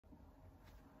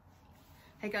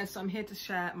Hey guys, so I'm here to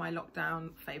share my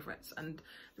lockdown favourites, and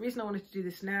the reason I wanted to do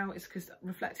this now is because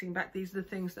reflecting back, these are the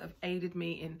things that have aided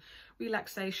me in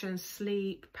relaxation,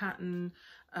 sleep pattern,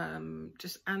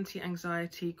 just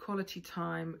anti-anxiety, quality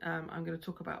time. I'm going to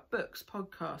talk about books,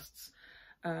 podcasts,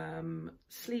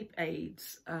 sleep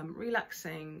aids,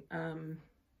 relaxing,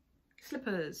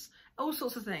 slippers, all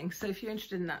sorts of things. So if you're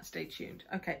interested in that, stay tuned.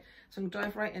 Okay, so I'm gonna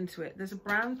dive right into it. There's a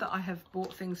brand that I have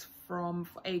bought things from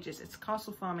for ages. It's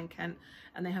Castle Farm in Kent,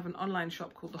 and they have an online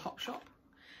shop called the Hop Shop.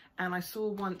 And I saw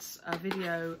once a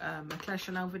video, a Claire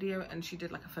Chanel video, and she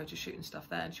did like a photo shoot and stuff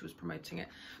there, and she was promoting it.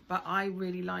 But I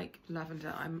really like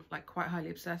lavender. I'm like quite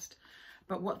highly obsessed.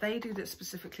 But what they do that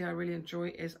specifically I really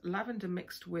enjoy is lavender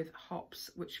mixed with hops,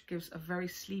 which gives a very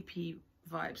sleepy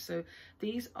vibe. So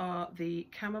these are the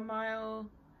chamomile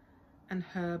and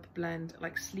herb blend,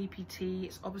 like sleepy tea.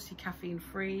 It's obviously caffeine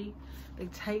free. They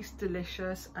taste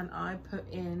delicious, and I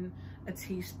put in a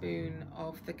teaspoon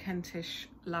of the Kentish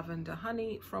lavender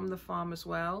honey from the farm as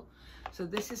well. So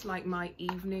this is like my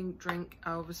evening drink.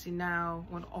 I obviously now,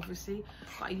 well, obviously,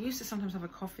 but I used to sometimes have a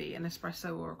coffee, an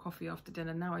espresso or a coffee after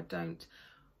dinner. Now I don't.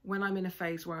 When I'm in a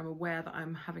phase where I'm aware that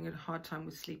I'm having a hard time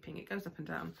with sleeping, it goes up and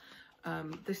down.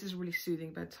 This is a really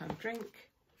soothing bedtime drink.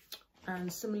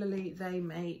 And similarly, they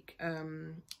make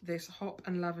this hop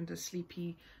and lavender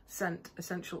sleepy scent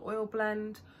essential oil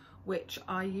blend, which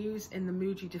I use in the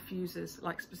Muji diffusers,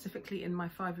 like specifically in my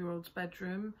 5-year-old's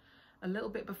bedroom, a little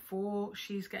bit before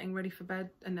she's getting ready for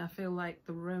bed. And I feel like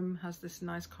the room has this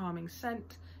nice calming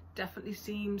scent. Definitely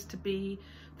seems to be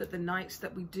that the nights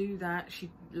that we do that, she's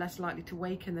less likely to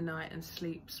wake in the night and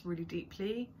sleeps really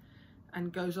deeply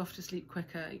and goes off to sleep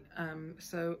quicker.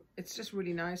 So it's just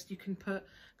really nice. You can put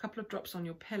a couple of drops on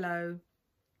your pillow.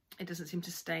 It doesn't seem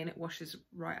to stain, it washes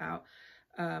right out.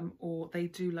 Or they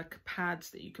do like pads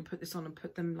that you can put this on and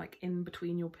put them like in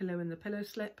between your pillow and the pillow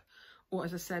slip. Or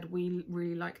as I said, we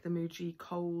really like the Muji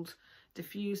cold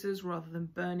diffusers rather than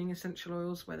burning essential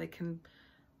oils, where they can,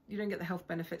 you don't get the health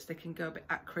benefits, they can go a bit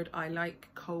acrid. I like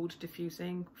cold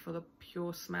diffusing for the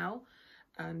pure smell.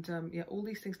 And yeah, all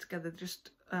these things together, just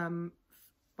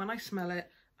when I smell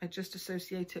it, I just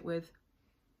associate it with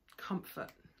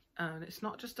comfort. And it's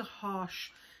not just a harsh,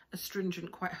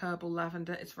 astringent, quite herbal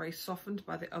lavender. It's very softened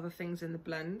by the other things in the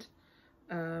blend.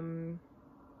 Does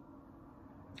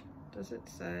it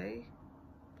say?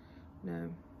 No,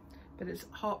 but it's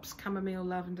hops, chamomile,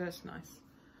 lavender. It's nice.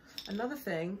 Another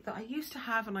thing that I used to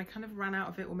have, and I kind of ran out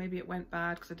of it, or maybe it went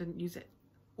bad because I didn't use it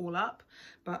all up,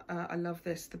 but I love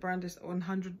this. The brand is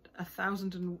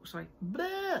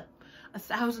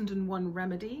 1001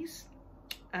 Remedies,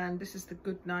 and this is the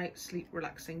Good Night Sleep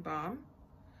Relaxing Balm.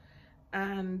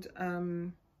 And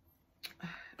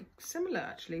similar,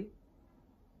 actually.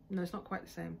 No, it's not quite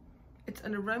the same. It's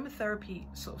an aromatherapy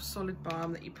sort of solid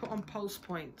balm that you put on pulse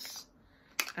points,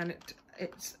 and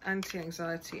it's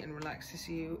anti-anxiety and relaxes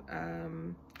you.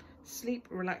 Sleep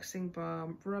relaxing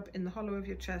balm, rub in the hollow of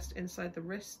your chest inside the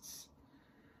wrists.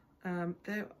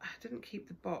 There, I didn't keep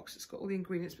the box. It's got all the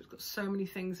ingredients, but it's got so many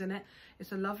things in it.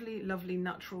 It's a lovely, lovely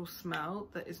natural smell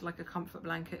that is like a comfort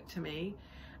blanket to me.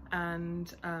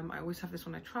 And I always have this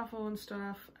when I travel and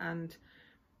stuff. And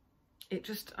it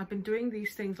just, I've been doing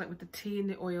these things like with the tea and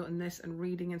the oil and this, and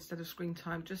reading instead of screen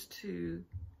time, just to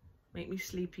make me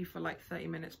sleepy for like 30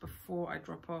 minutes before I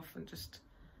drop off, and just,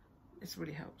 it's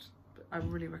really helped. But I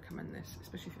really recommend this,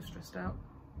 especially if you're stressed out.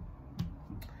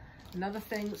 Another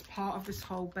thing that's part of this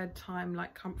whole bedtime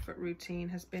like comfort routine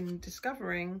has been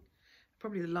discovering,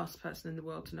 probably the last person in the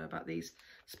world to know about these,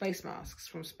 space masks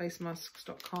from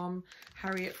spacemasks.com.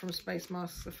 Harriet from Space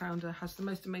Masks, the founder, has the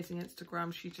most amazing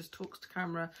Instagram. She just talks to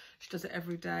camera. She does it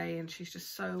every day, and she's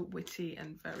just so witty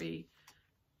and very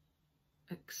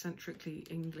eccentrically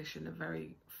English in a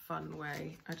very fun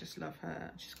way. I just love her.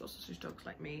 She's got sausage dogs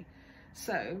like me.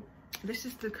 So this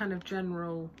is the kind of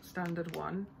general standard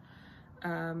one.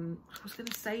 I was going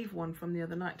to save one from the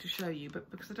other night to show you,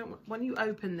 but because I don't want, when you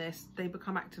open this, they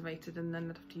become activated and then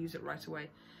I'd have to use it right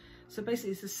away. So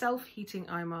basically it's a self-heating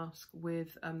eye mask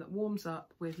with that warms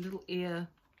up with little ear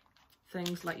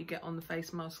things like you get on the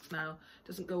face masks now. It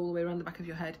doesn't go all the way around the back of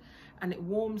your head, and it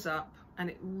warms up, and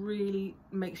it really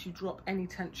makes you drop any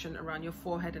tension around your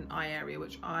forehead and eye area,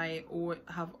 which I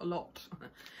have a lot.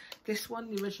 This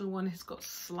one, the original one, has got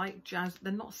slight jazz.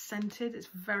 They're not scented. It's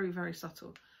very, very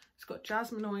subtle. It's got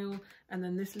jasmine oil, and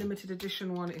then this limited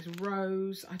edition one is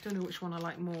rose. I don't know which one I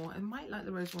like more. I might like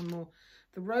the rose one more.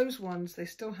 The rose ones they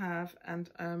still have, and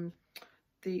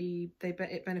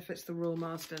it benefits the Royal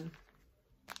Marsden.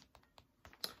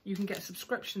 You can get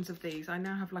subscriptions of these. I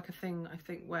now have like a thing, I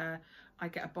think, where I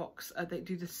get a box. They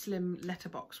do the slim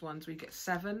letterbox ones where you get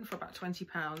 7 for about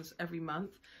 £20 every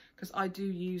month, because I do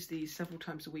use these several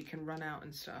times a week and run out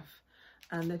and stuff,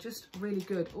 and they're just really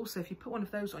good. Also, if you put one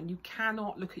of those on, you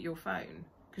cannot look at your phone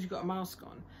because you've got a mask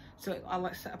on. So I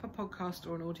like set up a podcast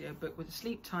or an audio book with a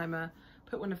sleep timer,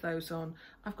 put one of those on.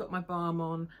 I've got my balm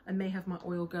on, I may have my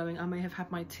oil going, I may have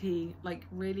had my tea. Like,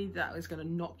 really, that is going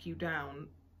to knock you down,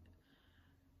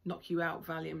 knock you out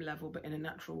Valium level, but in a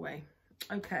natural way.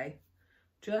 Okay,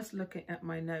 just looking at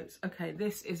my notes. Okay,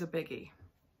 this is a biggie.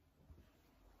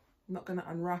 I'm not going to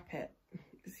unwrap it.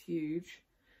 It's huge.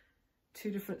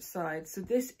 2 different sides. So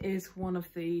this is one of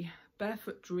the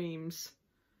Barefoot Dreams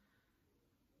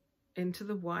Into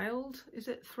the Wild, is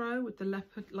it, throw with the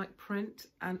leopard like print.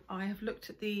 And I have looked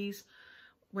at these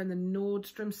when the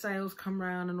Nordstrom sales come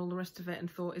round and all the rest of it, and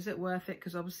thought, is it worth it?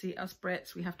 Because obviously us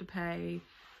Brits, we have to pay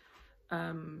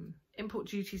import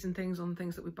duties and things on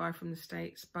things that we buy from the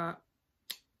States. But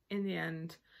in the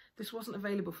end, this wasn't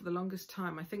available for the longest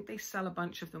time. I think they sell a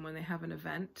bunch of them when they have an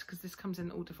event, because this comes in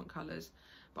all different colours.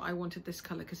 But I wanted this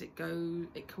colour because it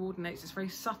coordinates. It's very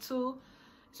subtle.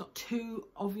 It's not too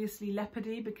obviously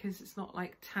leopardy because it's not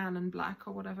like tan and black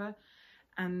or whatever.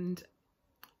 And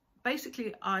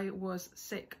basically I was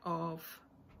sick of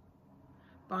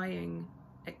buying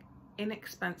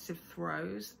inexpensive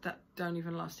throws that don't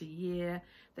even last a year.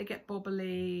 They get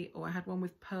bobbly, or I had one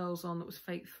with pearls on that was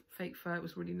fake fur. It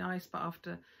was really nice, but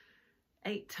after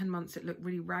 8-10 months it looked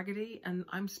really raggedy, and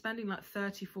I'm spending like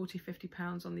 30, 40, 50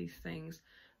 pounds on these things.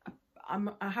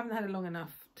 I haven't had it long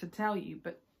enough to tell you,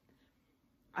 but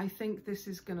I think this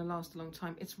is going to last a long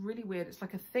time. It's really weird. It's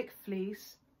like a thick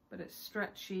fleece, but it's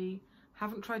stretchy.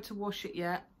 Haven't tried to wash it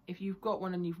yet. If you've got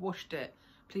one and you've washed it,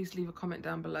 please leave a comment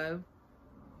down below.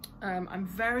 I'm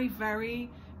very, very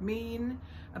mean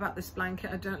about this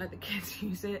blanket. I don't let the kids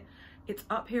use it. It's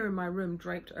up here in my room,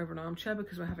 draped over an armchair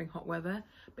because we're having hot weather.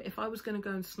 But if I was going to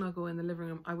go and snuggle in the living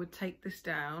room, I would take this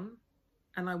down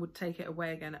and I would take it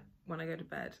away again when I go to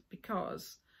bed,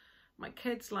 because my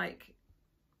kids, like,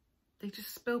 they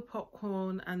just spill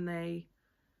popcorn and they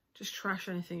just trash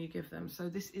anything you give them. So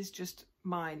this is just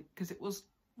mine because it was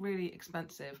really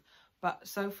expensive. But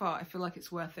so far, I feel like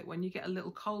it's worth it. When you get a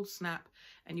little cold snap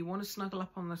and you want to snuggle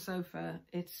up on the sofa,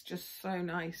 it's just so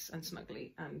nice and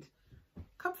snuggly and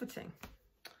comforting.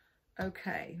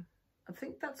 Okay, I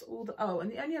think that's all. Oh,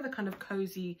 and the only other kind of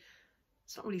cozy,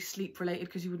 it's not really sleep related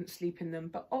because you wouldn't sleep in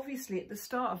them, but obviously at the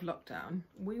start of lockdown,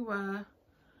 we were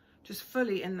just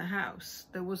fully in the house.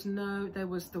 There was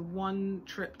the one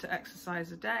trip to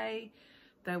exercise a day.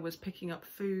 There was picking up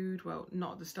food. Well,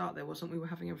 not at the start, there wasn't. We were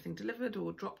having everything delivered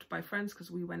or dropped by friends because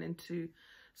we went into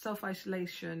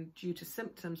self-isolation due to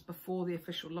symptoms before the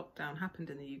official lockdown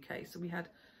happened in the UK. So we had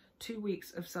 2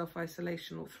 weeks of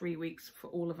self-isolation, or 3 weeks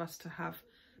for all of us to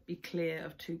be clear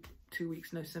of two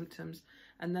weeks, no symptoms.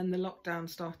 And then the lockdown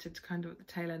started kind of at the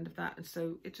tail end of that. And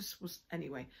so it just was,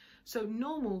 anyway. So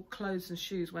normal clothes and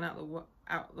shoes went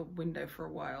out the window for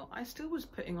a while. I still was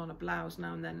putting on a blouse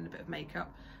now and then and a bit of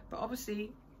makeup, but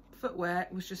obviously footwear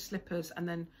was just slippers. And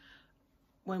then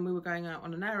when we were going out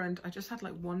on an errand, I just had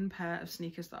like 1 pair of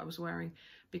sneakers that I was wearing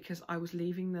because I was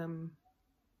leaving them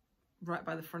right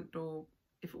by the front door,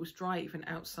 if it was dry, even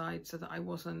outside, so that I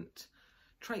wasn't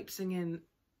traipsing in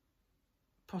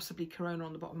possibly corona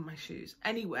on the bottom of my shoes.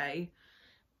 Anyway,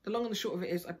 the long and the short of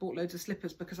it is I bought loads of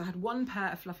slippers because I had 1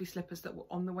 pair of fluffy slippers that were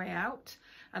on the way out,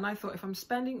 and I thought, if I'm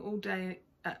spending all day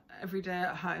every day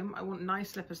at home, I want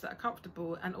nice slippers that are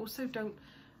comfortable and also don't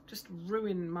just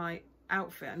ruin my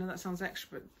outfit. I know that sounds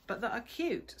extra, but that are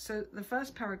cute. So the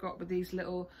first pair I got were these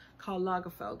little Karl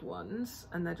Lagerfeld ones,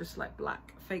 and they're just like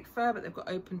black fake fur, but they've got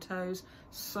open toes.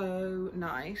 So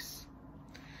nice.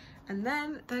 And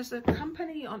then there's a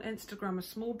company on Instagram, a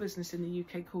small business in the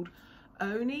UK called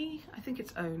Oni. I think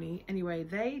it's Oni. Anyway,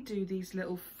 they do these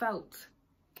little felt,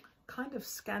 kind of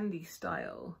Scandi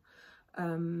style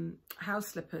house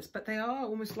slippers, but they are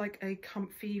almost like a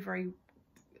comfy, very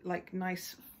like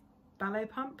nice ballet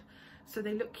pump. So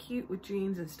they look cute with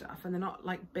jeans and stuff, and they're not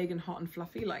like big and hot and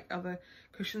fluffy like other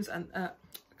cushions and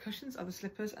other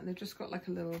slippers, and they've just got like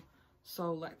a little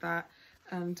sole like that.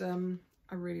 And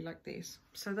I really like these.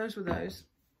 So those were those.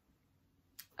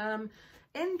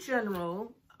 In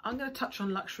general, I'm going to touch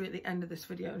on luxury at the end of this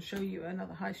video and show you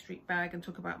another high street bag and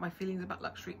talk about my feelings about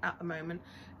luxury at the moment,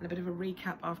 and a bit of a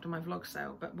recap after my vlog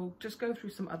sale, but we'll just go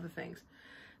through some other things.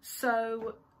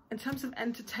 So in terms of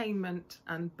entertainment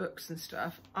and books and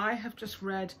stuff, I have just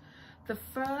read the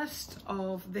first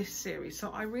of this series. So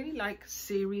I really like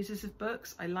series of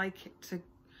books. I like it to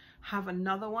have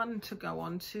another one to go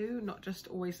on to, not just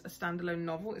always a standalone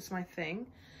novel. It's my thing.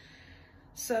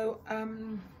 So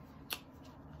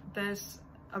there's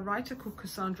a writer called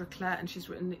Cassandra Clare, and she's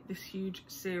written this huge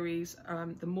series.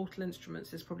 The Mortal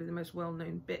Instruments is probably the most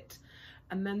well-known bit.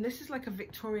 And then this is like a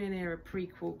Victorian era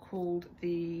prequel called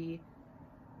The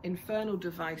Infernal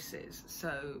Devices.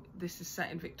 So this is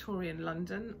set in Victorian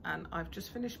London, and I've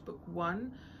just finished book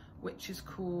 1, which is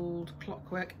called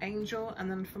Clockwork Angel. And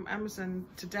then from Amazon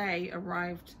today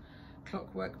arrived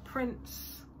Clockwork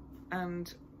Prince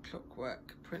and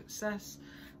Clockwork Princess.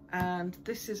 And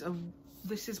this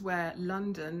is where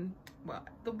London, well,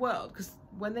 the world, because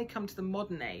when they come to the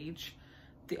modern age,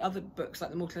 the other books like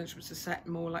The Mortal Instruments are set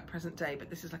more like present day, but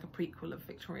this is like a prequel of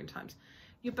Victorian times.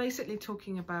 You're basically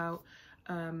talking about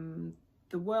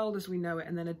the world as we know it,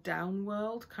 and then a down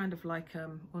world, kind of like,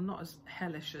 well, not as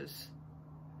hellish as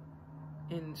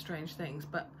in Strange Things,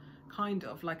 but kind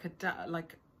of like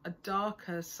a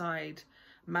darker side,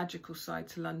 magical side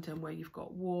to London, where you've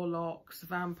got warlocks,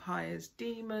 vampires,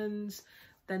 demons,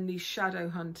 then these shadow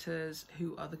hunters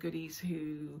who are the goodies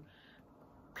who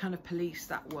kind of police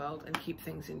that world and keep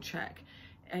things in check.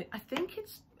 I think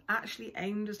it's actually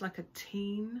aimed as like a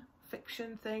teen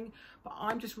fiction thing, but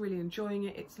I'm just really enjoying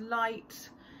it. It's light.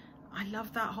 I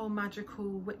love that whole magical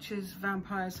witches,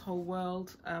 vampires whole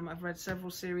world. I've read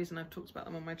several series and I've talked about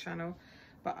them on my channel.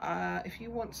 But if you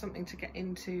want something to get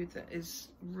into that is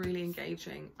really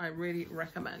engaging, I really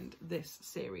recommend this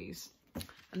series.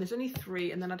 And there's only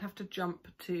 3, and then I'd have to jump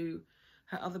to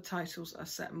her other titles are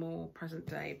set more present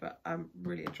day, but I'm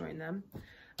really enjoying them.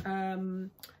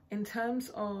 In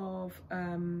terms of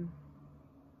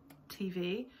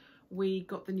TV, we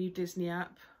got the new Disney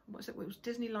app. What is it? It was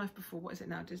Disney Life before. What is it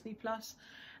now? Disney Plus.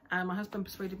 And my husband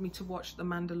persuaded me to watch The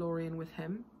Mandalorian with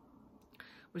him,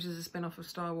 which is a spin-off of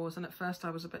Star Wars. And at first I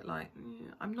was a bit like,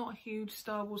 I'm not a huge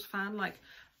Star Wars fan. Like,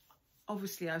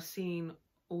 obviously I've seen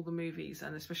all the movies,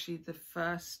 and especially the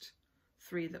first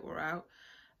 3 that were out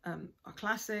are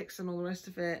classics and all the rest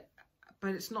of it.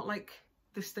 But it's not like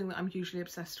this thing that I'm usually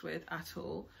obsessed with at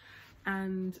all.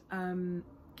 And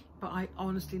but I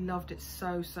honestly loved it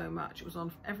so much. It was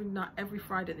on every night, every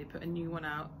Friday they put a new one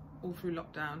out all through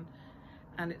lockdown.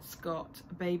 And it's got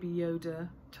a baby Yoda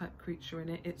type creature in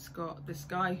it. It's got this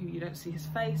guy who you don't see his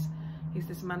face. He's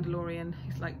this Mandalorian.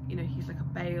 He's like, you know, he's like a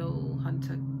bail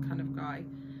hunter kind of guy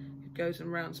who goes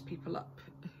and rounds people up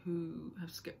who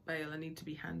have skipped bail and need to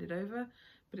be handed over.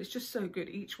 But it's just so good.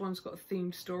 Each one's got a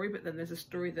themed story, but then there's a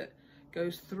story that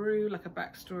goes through, like a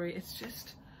backstory. It's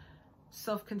just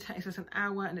self-contained. It's just an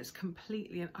hour, and it's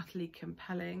completely and utterly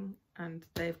compelling. And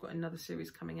they've got another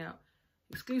series coming out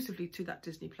exclusively to that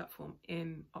Disney platform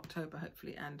in October,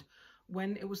 hopefully. And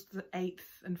when it was the 8th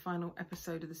and final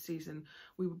episode of the season,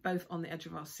 we were both on the edge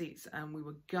of our seats, and we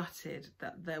were gutted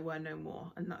that there were no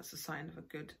more. And that's a sign of a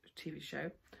good TV show.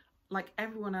 Like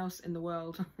everyone else in the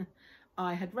world,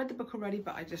 I had read the book already,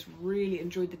 but I just really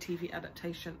enjoyed the TV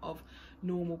adaptation of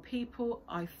Normal People.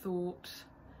 I thought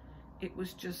it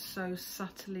was just so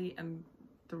subtly, and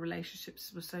the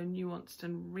relationships were so nuanced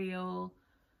and real.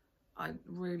 I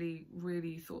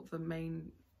really thought the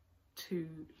main 2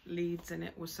 leads in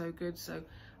it were so good. So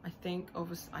I think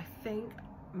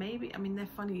maybe, I mean, they're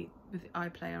funny with the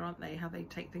iPlayer, aren't they, how they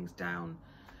take things down,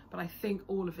 but I think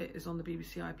all of it is on the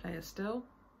BBC iPlayer still.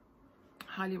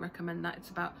 Highly recommend that. It's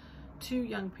about 2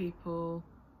 young people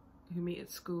who meet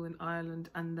at school in Ireland,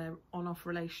 and their on-off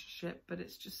relationship, but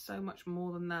it's just so much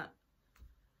more than that.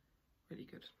 Really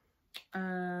good.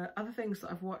 Other things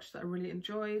that I've watched that I really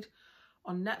enjoyed.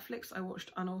 On Netflix, I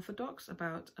watched Unorthodox,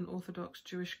 about an Orthodox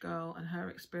Jewish girl and her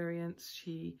experience.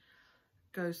 She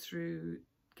goes through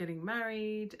getting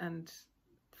married and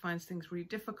finds things really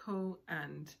difficult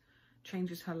and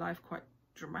changes her life quite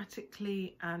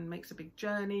dramatically and makes a big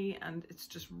journey, and it's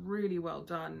just really well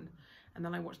done. And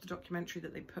then I watched the documentary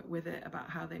that they put with it about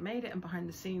how they made it and behind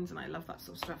the scenes, and I love that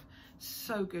sort of stuff.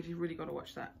 So good, you really got to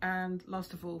watch that. And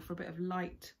last of all, for a bit of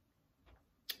light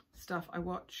stuff, I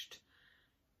watched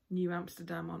New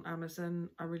Amsterdam on Amazon.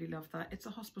 I really love that. It's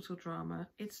a hospital drama.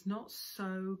 It's not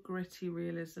so gritty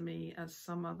realism-y as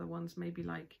some other ones, maybe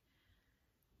like,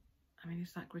 I mean,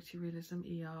 is that gritty realism,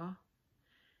 ER?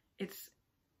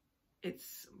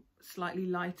 It's slightly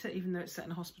lighter, even though it's set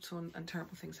in a hospital and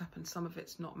terrible things happen. Some of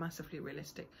it's not massively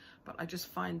realistic, but I just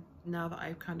find now that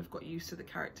I've kind of got used to the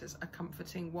characters, a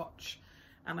comforting watch,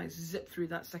 and I zipped through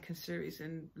that second series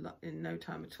in no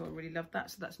time at all. I really loved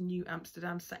that. So that's New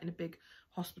Amsterdam, set in a big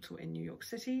hospital in New York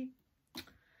City.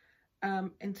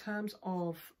 In terms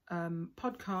of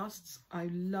podcasts, I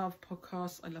love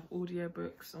podcasts. I love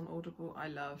audiobooks on Audible. I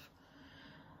love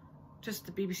just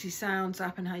the BBC Sounds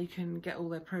app and how you can get all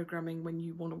their programming when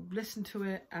you want to listen to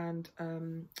it. And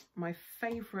my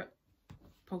favourite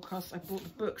podcasts, I bought the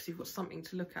book so you've got something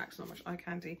to look at. It's not much eye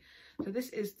candy. So this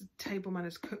is the Table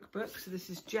Manners Cookbook. So this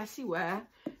is Jessie Ware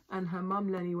and her mum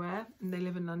Lenny Ware, and they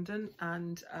live in London,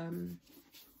 and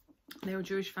they're a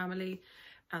Jewish family,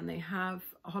 and they have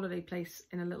a holiday place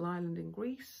in a little island in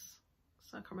Greece.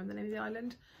 So I can't remember the name of the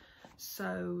island.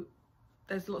 So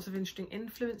there's lots of interesting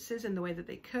influences in the way that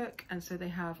they cook, and so they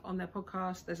have on their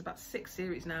podcast, there's about 6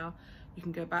 series now. You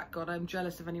can go back. God, I'm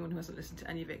jealous of anyone who hasn't listened to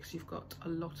any of it, because you've got a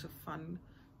lot of fun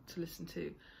to listen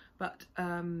to. But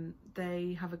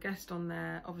they have a guest on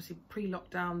there. Obviously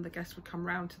pre-lockdown, the guest would come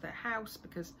round to their house,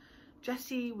 because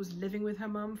Jessie was living with her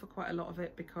mum for quite a lot of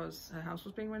it because her house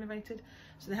was being renovated.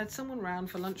 So they had someone round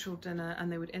for lunch or dinner,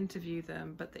 and they would interview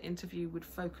them, but the interview would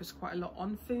focus quite a lot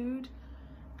on food.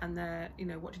 And they're, you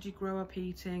know, what did you grow up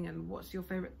eating, and what's your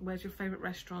favorite, where's your favorite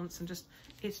restaurants, and just,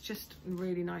 it's just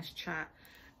really nice chat.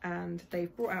 And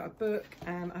they've brought out a book,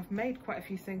 and I've made quite a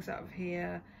few things out of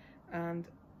here, and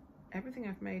everything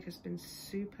I've made has been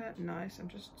super nice. I'm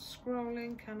just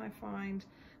scrolling, can I find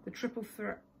the triple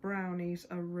threat brownies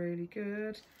are really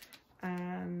good.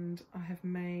 And I have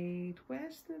made,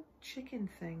 where's the chicken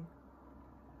thing?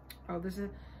 Oh, there's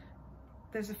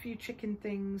a few chicken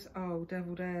things. Oh,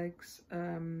 deviled eggs.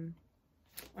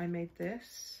 I made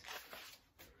this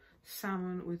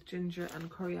salmon with ginger and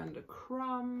coriander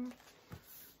crumb.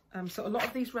 So a lot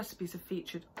of these recipes are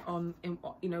featured on,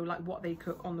 you know, like what they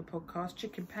cook on the podcast.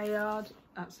 Chicken paillard,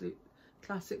 absolute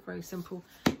classic, very simple.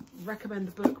 Recommend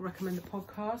the book, recommend the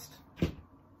podcast.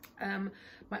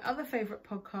 My other favourite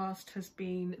podcast has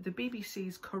been the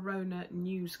BBC's Corona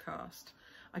newscast.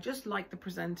 I just like the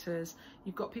presenters.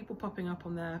 You've got people popping up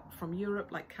on there from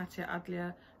Europe, like Katya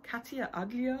Adler,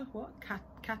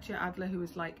 who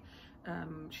is like,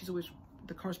 she's always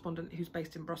the correspondent who's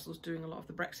based in Brussels doing a lot of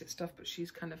the Brexit stuff, but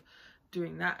she's kind of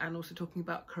doing that and also talking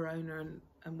about Corona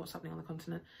and what's happening on the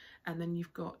continent. And then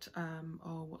you've got,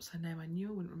 oh, what's her name? I knew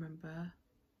I wouldn't remember.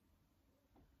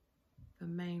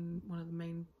 One of the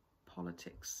main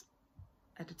politics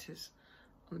editors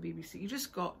on the BBC. You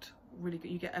just got really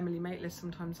good, you get Emily Maitlis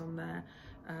sometimes on there.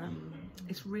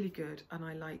 It's really good, and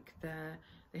I like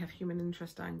they have human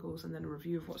interest angles and then a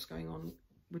review of what's going on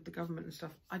with the government and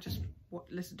stuff. I just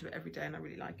listen to it every day and I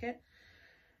really like it.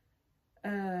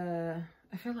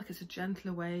 I feel like it's a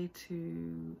gentler way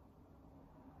to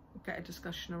get a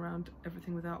discussion around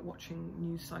everything without watching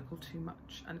news cycle too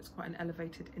much, and it's quite an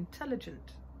elevated,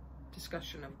 intelligent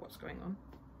discussion of what's going on.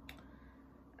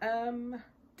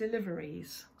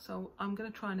 Deliveries. So I'm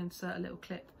going to try and insert a little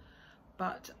clip,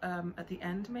 but at the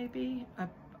end maybe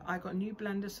I got a new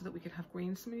blender so that we could have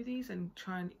green smoothies and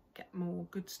try and get more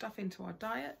good stuff into our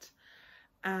diet,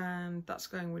 and that's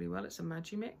going really well. It's a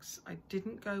Magimix. I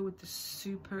didn't go with the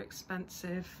super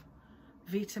expensive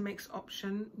Vitamix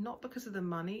option, not because of the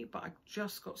money, but I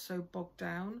just got so bogged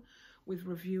down with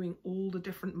reviewing all the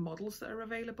different models that are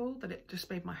available that it just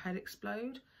made my head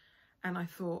explode. And I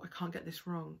thought, I can't get this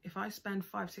wrong. If I spend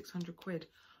 500-600 quid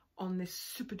on this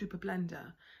super duper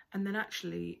blender, and then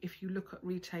actually if you look at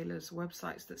retailers'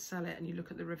 websites that sell it and you look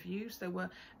at the reviews, there were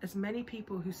as many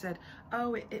people who said,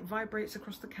 oh, it vibrates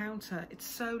across the counter, it's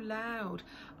so loud.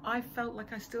 I felt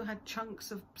like I still had chunks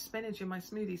of spinach in my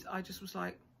smoothies. I just was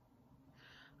like,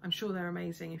 I'm sure they're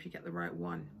amazing if you get the right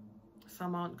one.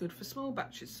 Some aren't good for small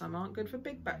batches, some aren't good for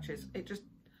big batches.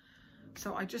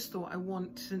 So I just thought I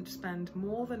want to spend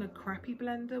more than a crappy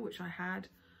blender, which I had,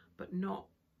 but not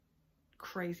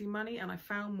crazy money. And I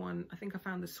found one, I think I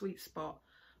found the sweet spot.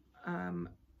 A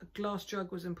glass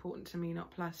jug was important to me, not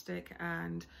plastic,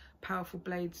 and powerful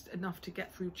blades enough to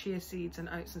get through chia seeds and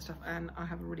oats and stuff. And I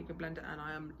have a really good blender,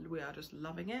 and we are just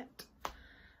loving it.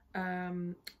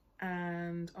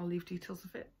 And I'll leave details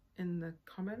of it in the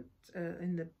comments,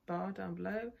 in the bar down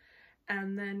below.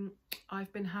 And then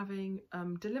I've been having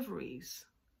deliveries.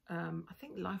 I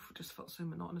think life just felt so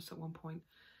monotonous at one point.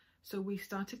 So we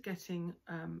started getting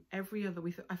every other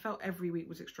week. I felt every week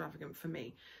was extravagant for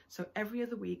me. So every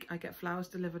other week I get flowers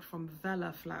delivered from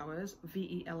Vela Flowers,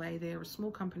 V-E-L-A. They are a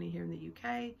small company here in the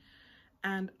UK.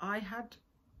 And I had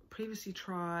previously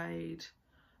tried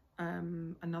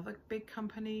another big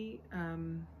company,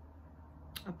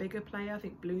 a bigger player, I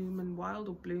think Bloom and Wild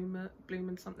or Bloom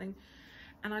and something.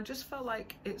 And I just felt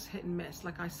like it's hit and miss.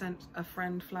 Like I sent a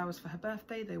friend flowers for her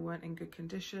birthday. They weren't in good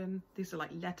condition. These are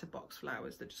like letterbox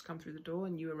flowers that just come through the door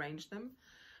and you arrange them.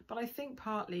 But I think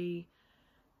partly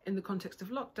in the context of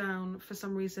lockdown, for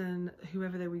some reason,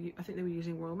 whoever they were, I think they were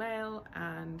using Royal Mail,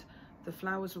 and the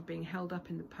flowers were being held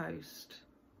up in the post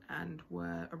and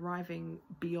were arriving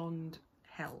beyond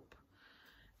help.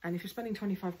 And if you're spending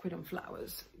 25 quid on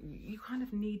flowers, you kind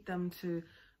of need them to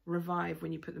revive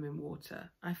when you put them in water.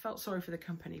 I felt sorry for the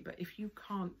company, but if you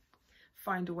can't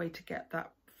find a way to get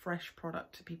that fresh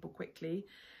product to people quickly,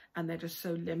 and they're just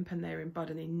so limp and they're in bud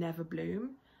and they never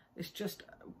bloom, it's just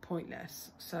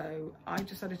pointless. So I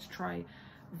decided to try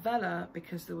Vela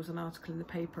because there was an article in the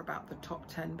paper about the top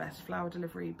 10 best flower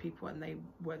delivery people, and they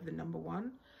were the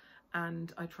 #1.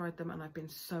 And I tried them and I've been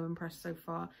so impressed so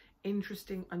far.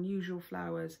 Interesting, unusual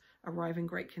flowers, arrive in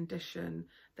great condition.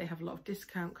 They have a lot of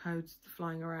discount codes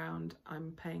flying around.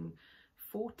 I'm paying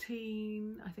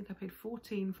 14, I think I paid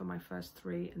 14 for my first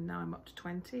 3, and now I'm up to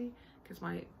 20 because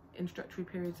my introductory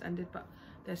period's ended, but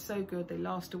they're so good. They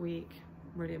last a week.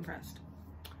 Really impressed.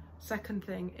 Second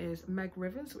thing is Meg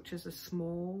Rivers, which is a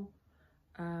small,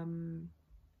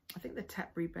 I think they're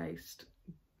Tetbury based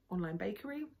online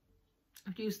bakery.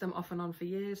 I've used them off and on for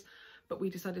years, but we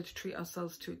decided to treat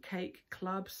ourselves to a cake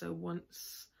club. So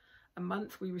once a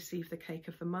month we receive the cake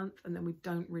of the month, and then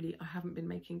I haven't been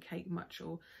making cake much,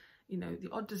 or, you know,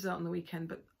 the odd dessert on the weekend,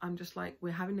 but I'm just like,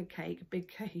 we're having a cake, a big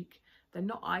cake. They're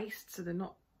not iced, so they're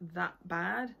not that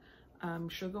bad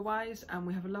sugar wise, and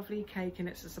we have a lovely cake, and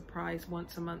it's a surprise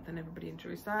once a month and everybody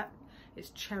enjoys that. It's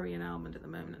cherry and almond at the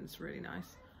moment, and it's really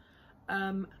nice.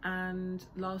 And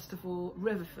last of all,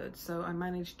 Riverford. So I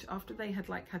managed, after they had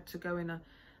to go in a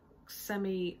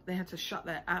they had to shut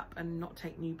their app and not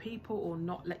take new people or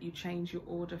not let you change your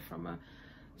order from a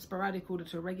sporadic order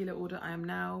to a regular order. I am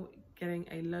now getting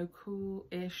a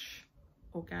local-ish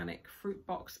organic fruit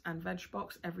box and veg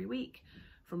box every week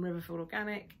from Riverford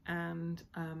Organic, and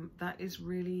that is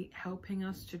really helping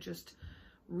us to just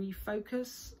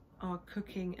refocus our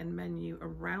cooking and menu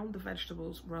around the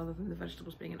vegetables rather than the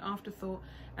vegetables being an afterthought,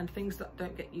 and things that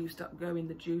don't get used up go in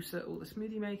the juicer or the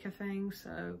smoothie maker thing.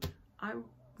 So I'm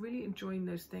really enjoying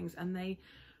those things, and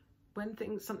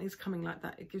when something's coming like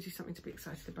that, it gives you something to be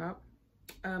excited about.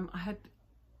 I had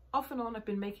off and on, I've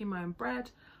been making my own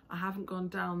bread. I haven't gone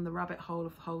down the rabbit hole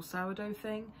of the whole sourdough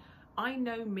thing. I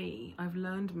know me, I've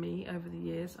learned me over the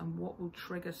years and what will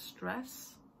trigger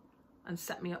stress and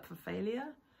set me up for failure.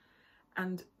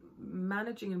 And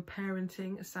managing and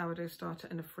parenting a sourdough starter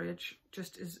in a fridge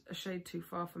just is a shade too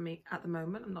far for me at the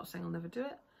moment. I'm not saying I'll never do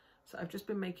it. So I've just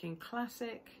been making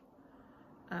classic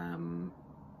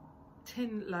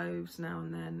tin loaves now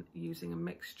and then, using a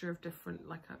mixture of different,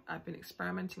 like I've been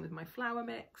experimenting with my flour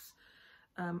mix.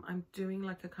 I'm doing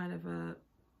like a kind of a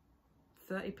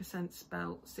 30%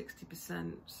 spelt,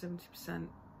 60%, 70%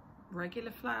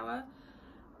 regular flour,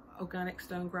 organic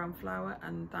stone ground flour,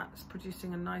 and that's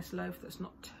producing a nice loaf that's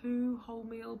not too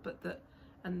wholemeal, but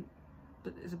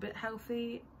is a bit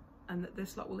healthy, and that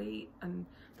this lot will eat, and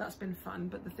that's been fun.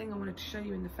 But the thing I wanted to show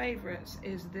you in the favourites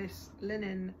is this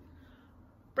linen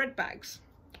bread bags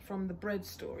from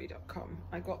thebreadstory.com.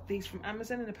 I got these from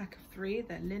Amazon in a pack of 3.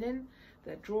 They're linen,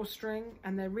 they're drawstring,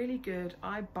 and they're really good.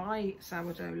 I buy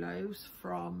sourdough loaves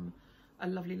from a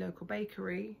lovely local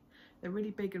bakery. They're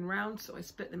really big and round, so I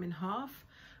split them in half.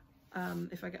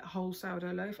 If I get a whole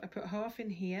sourdough loaf, I put half in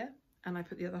here and I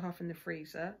put the other half in the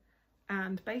freezer.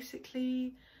 And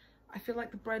basically, I feel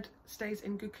like the bread stays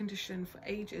in good condition for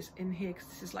ages in here, because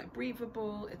this is like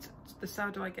breathable. It's the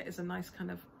sourdough I get is a nice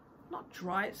kind of, not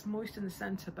dry, it's moist in the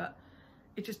center, but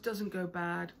it just doesn't go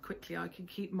bad quickly. I can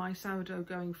keep my sourdough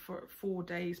going for 4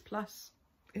 days plus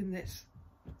in this.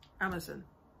 Amazon.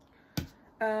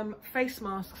 Face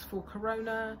masks for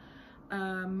Corona.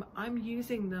 I'm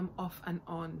using them off and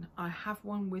on. I have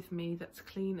one with me that's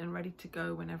clean and ready to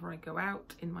go whenever I go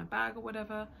out in my bag or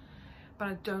whatever, but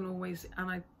I don't always,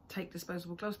 and I take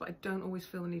disposable gloves, but I don't always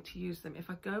feel the need to use them. If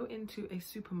I go into a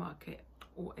supermarket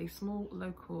or a small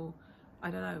local, I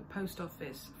don't know, post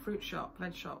office, fruit shop,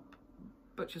 veg shop,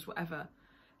 butchers, whatever,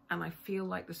 and I feel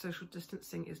like the social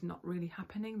distancing is not really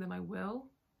happening, then I will.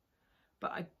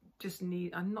 But I just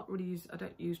need, I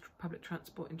don't use public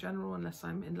transport in general unless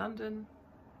I'm in London.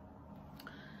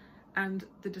 And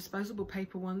the disposable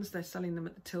paper ones, they're selling them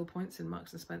at the till points in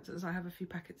Marks and Spencer's. I have a few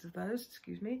packets of those,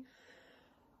 excuse me.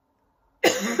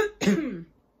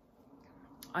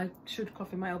 I should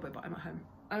cough in my elbow, but I'm at home.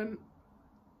 I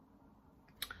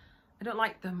don't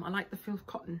like them. I like the feel of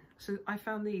cotton. So I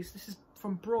found these. This is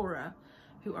from Brora,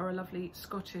 who are a lovely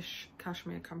Scottish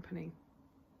cashmere company.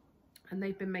 And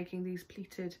they've been making these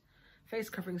pleated face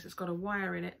coverings. It's got a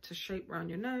wire in it to shape around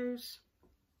your nose.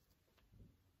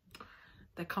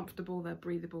 They're comfortable, they're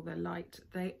breathable, they're light.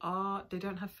 They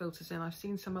don't have filters in. I've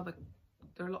seen some other,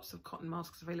 there are lots of cotton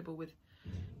masks available with,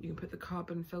 you can put the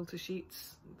carbon filter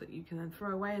sheets that you can then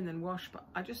throw away and then wash, but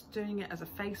I'm just doing it as a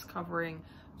face covering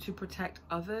to protect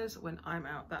others when I'm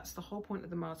out. That's the whole point of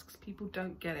the masks. People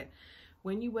don't get it.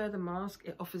 When you wear the mask,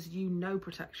 it offers you no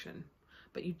protection.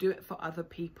 but you do it for other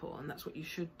people, and that's what you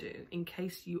should do in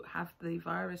case you have the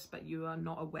virus but you are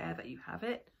not aware that you have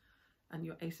it and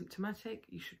you're asymptomatic.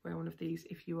 You should wear one of these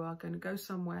if you are going to go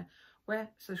somewhere where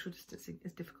social distancing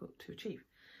is difficult to achieve.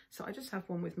 So I just have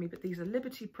one with me, but these are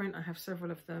Liberty print. I have several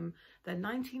of them. They're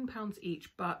 £19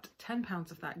 each, but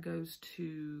 £10 of that goes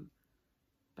to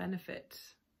benefit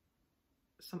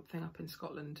something up in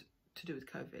Scotland to do with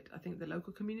COVID. I think the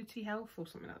local community health or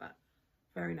something like that.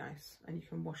 Very nice. And you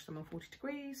can wash them on 40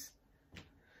 degrees.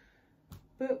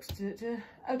 Books.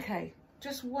 Okay,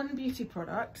 just one beauty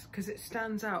product because it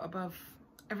stands out above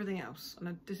everything else.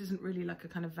 And this isn't really like a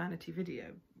kind of vanity video,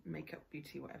 makeup,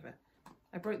 beauty, whatever.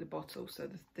 I broke the bottle, so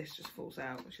this just falls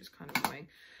out, which is kind of annoying.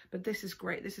 But this is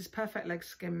great. This is Perfect Leg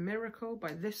Skin Miracle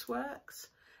by This Works.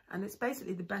 And it's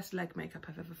basically the best leg makeup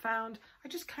I've ever found. I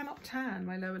just cannot tan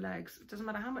my lower legs. It doesn't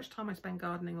matter how much time I spend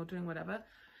gardening or doing whatever.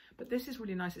 But this is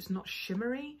really nice. It's not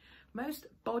shimmery. Most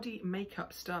body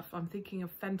makeup stuff, I'm thinking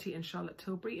of Fenty and Charlotte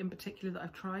Tilbury in particular that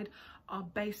I've tried, are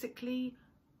basically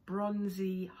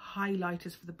bronzy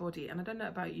highlighters for the body. And I don't know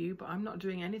about you, but I'm not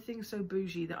doing anything so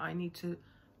bougie that I need to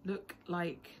look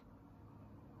like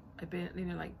I've been, you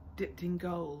know, like dipped in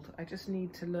gold. I just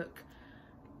need to look,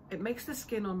 it makes the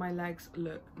skin on my legs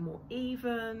look more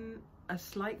even, a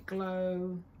slight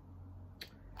glow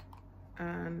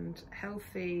and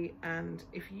healthy. And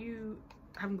if you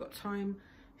haven't got time,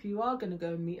 if you are going to go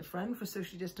and meet a friend for a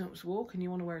socially distanced walk and you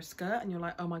want to wear a skirt and you're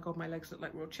like, oh my god, my legs look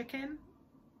like raw chicken,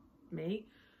 me,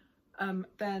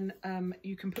 then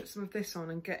you can put some of this on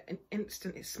and get an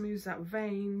instant, it smooths out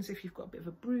veins. If you've got a bit of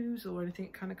a bruise or anything,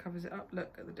 it kind of covers it up.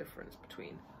 Look at the difference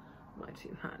between my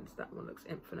two hands. That one looks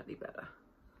infinitely better.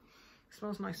 It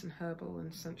smells nice and herbal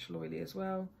and essential oily as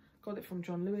well. Got it from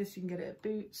John Lewis. You can get it at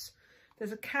Boots.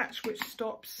 There's a catch which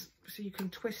stops, so you can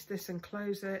twist this and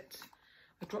close it.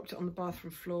 I dropped it on the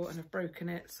bathroom floor and I've broken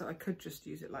it, so I could just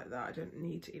use it like that. I don't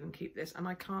need to even keep this, and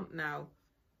I can't now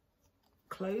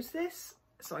close this,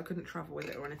 so I couldn't travel with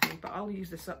it or anything, but I'll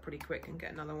use this up pretty quick and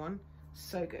get another one.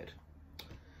 So good.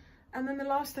 And then the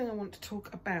last thing I want to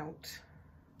talk about,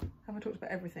 have I talked about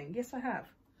everything? Yes, I have.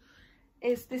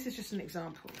 This is just an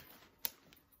example.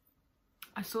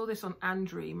 I saw this on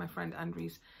Andrea, my friend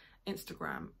Andrea's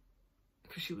Instagram,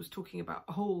 because she was talking about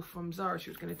a haul from Zara she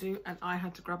was going to do, and I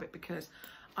had to grab it because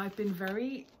I've been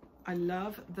I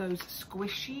love those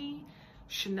squishy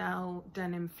Chanel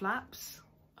denim flaps.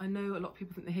 I know a lot of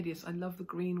people think they're hideous. I love the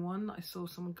green one that I saw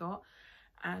someone got,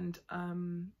 and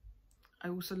I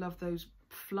also love those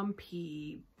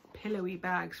flumpy, pillowy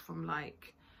bags from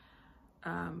like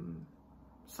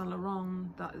Saint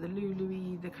Laurent, the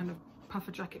Louis, the kind of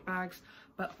puffer jacket bags.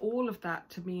 But all of that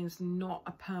to me is not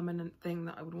a permanent thing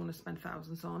that I would want to spend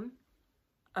thousands on.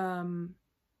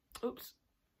 Oops.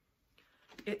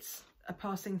 It's a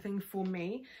passing thing for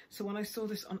me. So when I saw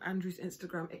this on Andrew's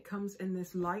Instagram, it comes in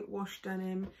this light wash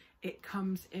denim. It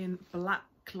comes in black,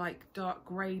 like dark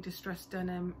grey distressed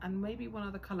denim, and maybe one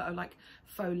other colour, or like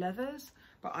faux leathers.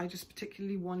 But I just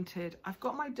particularly wanted, I've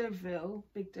got my Deauville,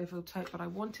 big Deauville tote, but I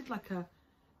wanted like a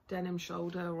denim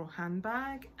shoulder or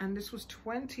handbag, and this was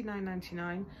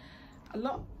 $29.99.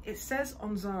 It says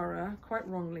on Zara quite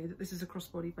wrongly that this is a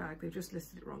crossbody bag. They've just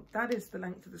listed it wrong. That is the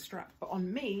length of the strap, but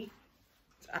on me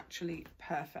it's actually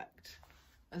perfect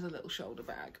as a little shoulder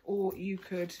bag. Or you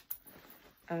could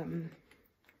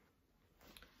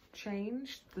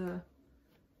change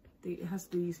it has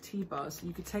these T-bars, so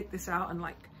you could take this out and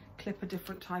like clip a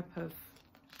different type of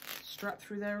strap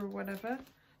through there or whatever.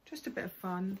 Just a bit of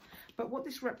fun. But what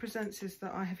this represents is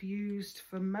that I have used,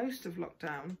 for most of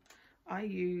lockdown, I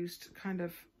used kind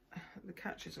of, the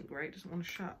catch isn't great, doesn't want to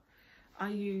shut. I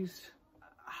used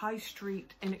high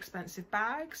street inexpensive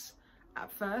bags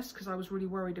at first because I was really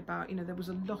worried about, you know, there was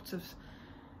a lot of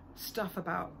stuff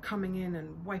about coming in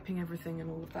and wiping everything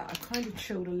and all of that. I've kind of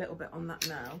chilled a little bit on that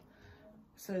now.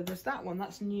 So there's that one,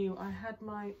 that's new. I had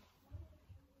my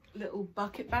little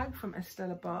bucket bag from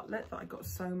Estella Bartlett that I got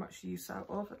so much use out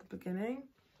of at the beginning.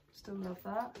 Still love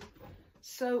that.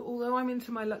 So although I'm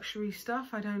into my luxury stuff,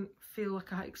 I don't feel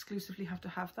like I exclusively have to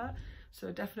have that. So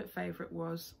a definite favourite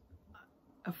was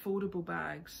affordable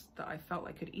bags that I felt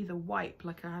I could either wipe,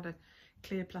 like I had a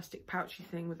clear plastic pouchy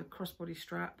thing with a crossbody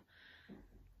strap.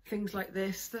 Things like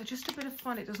this, they're just a bit of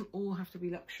fun. It doesn't all have to be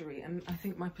luxury, and I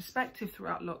think my perspective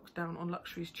throughout lockdown on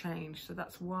luxury's changed, so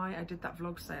that's why I did that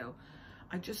vlog sale.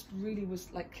 I just really was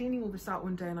like cleaning all this out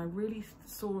one day, and I really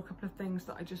saw a couple of things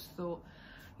that I just thought,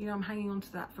 you know, I'm hanging on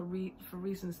to that for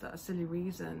reasons that are silly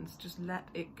reasons. Just let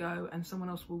it go and someone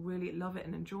else will really love it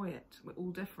and enjoy it. We're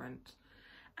all different.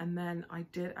 And then I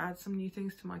did add some new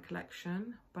things to my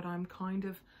collection, but I'm kind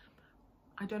of,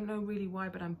 I don't know really why,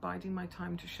 but I'm biding my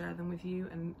time to share them with you,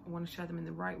 and I want to share them in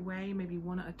the right way, maybe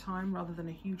one at a time rather than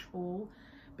a huge haul,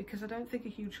 because I don't think a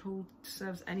huge haul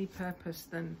serves any purpose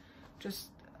than just,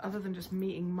 other than just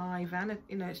meeting my vanity.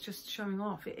 You know, it's just showing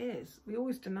off. It is. We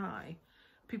always deny.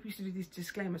 People used to do these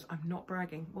disclaimers, I'm not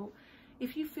bragging. Well,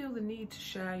 if you feel the need to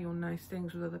share your nice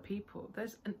things with other people,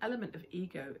 there's an element of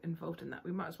ego involved in that.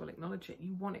 We might as well acknowledge it.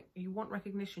 You want it. You want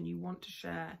recognition. You want to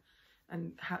share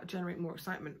and generate more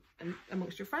excitement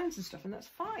amongst your friends and stuff, and that's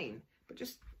fine. But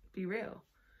just be real.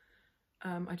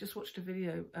 I just watched a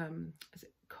video. Is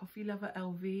it LVCoffeelver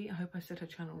LV? I hope I said her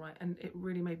channel right, and it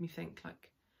really made me think, like,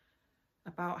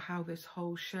 about how this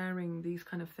whole sharing these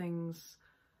kind of things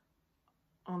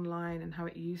online, and how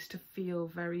it used to feel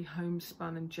very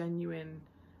homespun and genuine,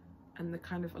 and the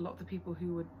kind of, a lot of the people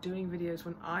who were doing videos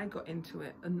when I got into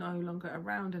it are no longer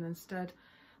around, and instead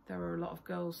there are a lot of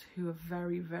girls who are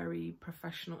very, very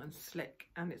professional and slick,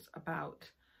 and it's about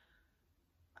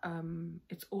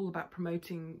it's all about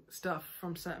promoting stuff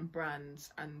from certain brands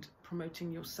and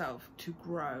promoting yourself to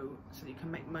grow so that you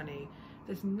can make money.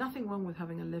 There's nothing wrong with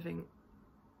having a living,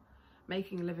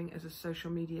 making a living as a social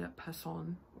media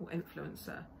person or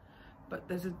influencer, but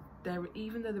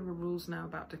even though there are rules now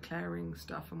about declaring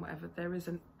stuff and whatever, there is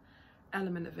an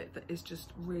element of it that is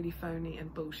just really phony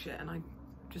and bullshit, and I'm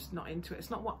just not into it. It's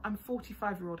not what I'm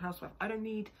 45-year-old housewife. I don't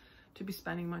need to be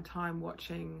spending my time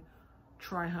watching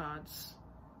tryhards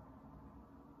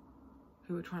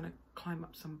who are trying to climb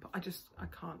up some, I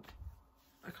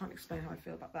can't explain how I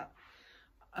feel about that.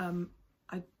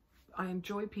 I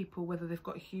enjoy people, whether they've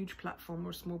got a huge platform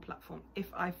or a small platform,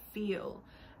 if I feel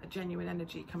a genuine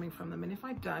energy coming from them. And if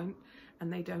I don't,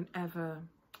 and they don't ever,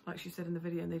 like she said in the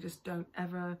video, and they just don't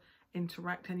ever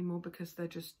interact anymore because I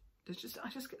just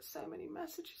get so many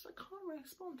messages, I can't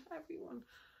respond to everyone.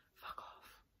 Fuck off.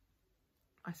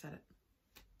 I said it.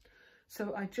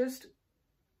 So I just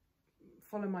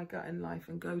follow my gut in life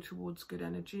and go towards good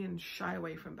energy and shy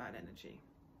away from bad energy.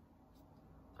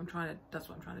 That's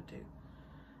what I'm trying to do.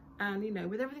 And, you know,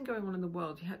 with everything going on in the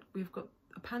world, we've got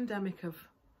a pandemic of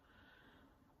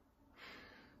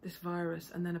this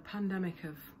virus, and then a pandemic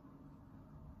of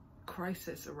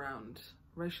crisis around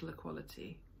racial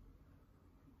equality,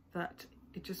 that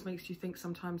it just makes you think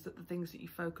sometimes that the things that you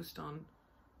focused on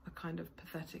are kind of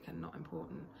pathetic and not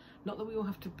important. Not that we all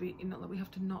have to be, not that we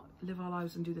have to not live our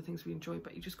lives and do the things we enjoy,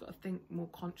 but you just got to think more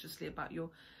consciously about your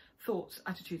thoughts,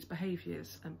 attitudes,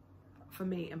 behaviours, and for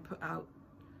me, and put out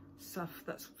stuff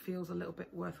that feels a little bit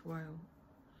worthwhile.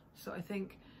 So I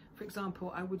think, for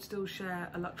example, I would still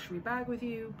share a luxury bag with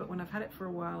you, but when I've had it for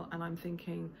a while and I'm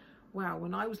thinking, wow,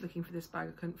 when I was looking for this bag,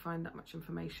 I couldn't find that much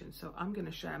information, so I'm going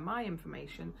to share my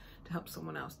information to help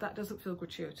someone else. That doesn't feel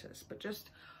gratuitous, but just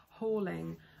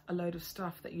hauling a load of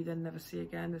stuff that you then never see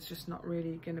again, that's just not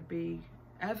really going to be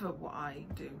ever what I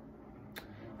do.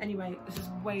 Anyway, this is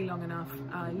way long enough.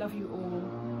 I love you all.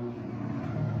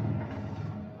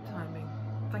 Timing.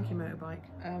 Thank you, motorbike.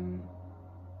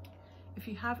 If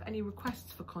you have any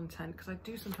requests for content, because I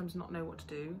do sometimes not know what to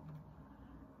do,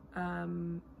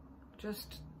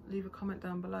 just leave a comment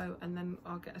down below, and then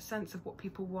I'll get a sense of what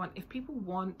people want. If people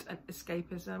want an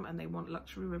escapism and they want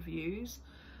luxury reviews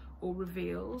or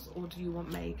reveals, or do you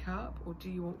want makeup, or do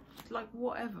you want, like,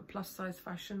 whatever, plus size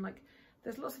fashion, like,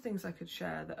 there's lots of things I could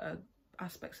share that are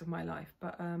aspects of my life,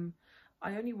 but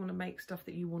I only want to make stuff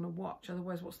that you want to watch.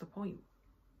 Otherwise, what's the point,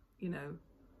 you know,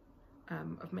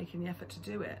 of making the effort to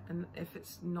do it? And if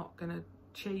it's not going to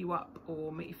cheer you up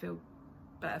or make you feel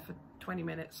better for 20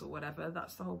 minutes or whatever,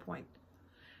 that's the whole point,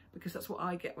 because that's what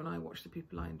I get when I watch the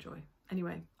people I enjoy.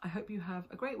 Anyway, I hope you have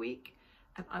a great week,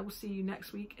 and I will see you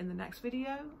next week in the next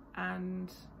video, and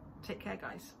take care,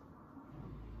 guys.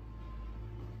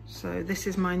 So this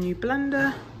is my new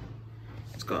blender.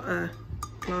 It's got a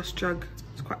glass jug.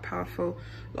 It's quite powerful.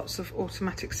 Lots of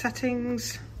automatic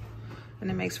settings, and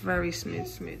it makes very smooth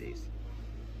smoothies.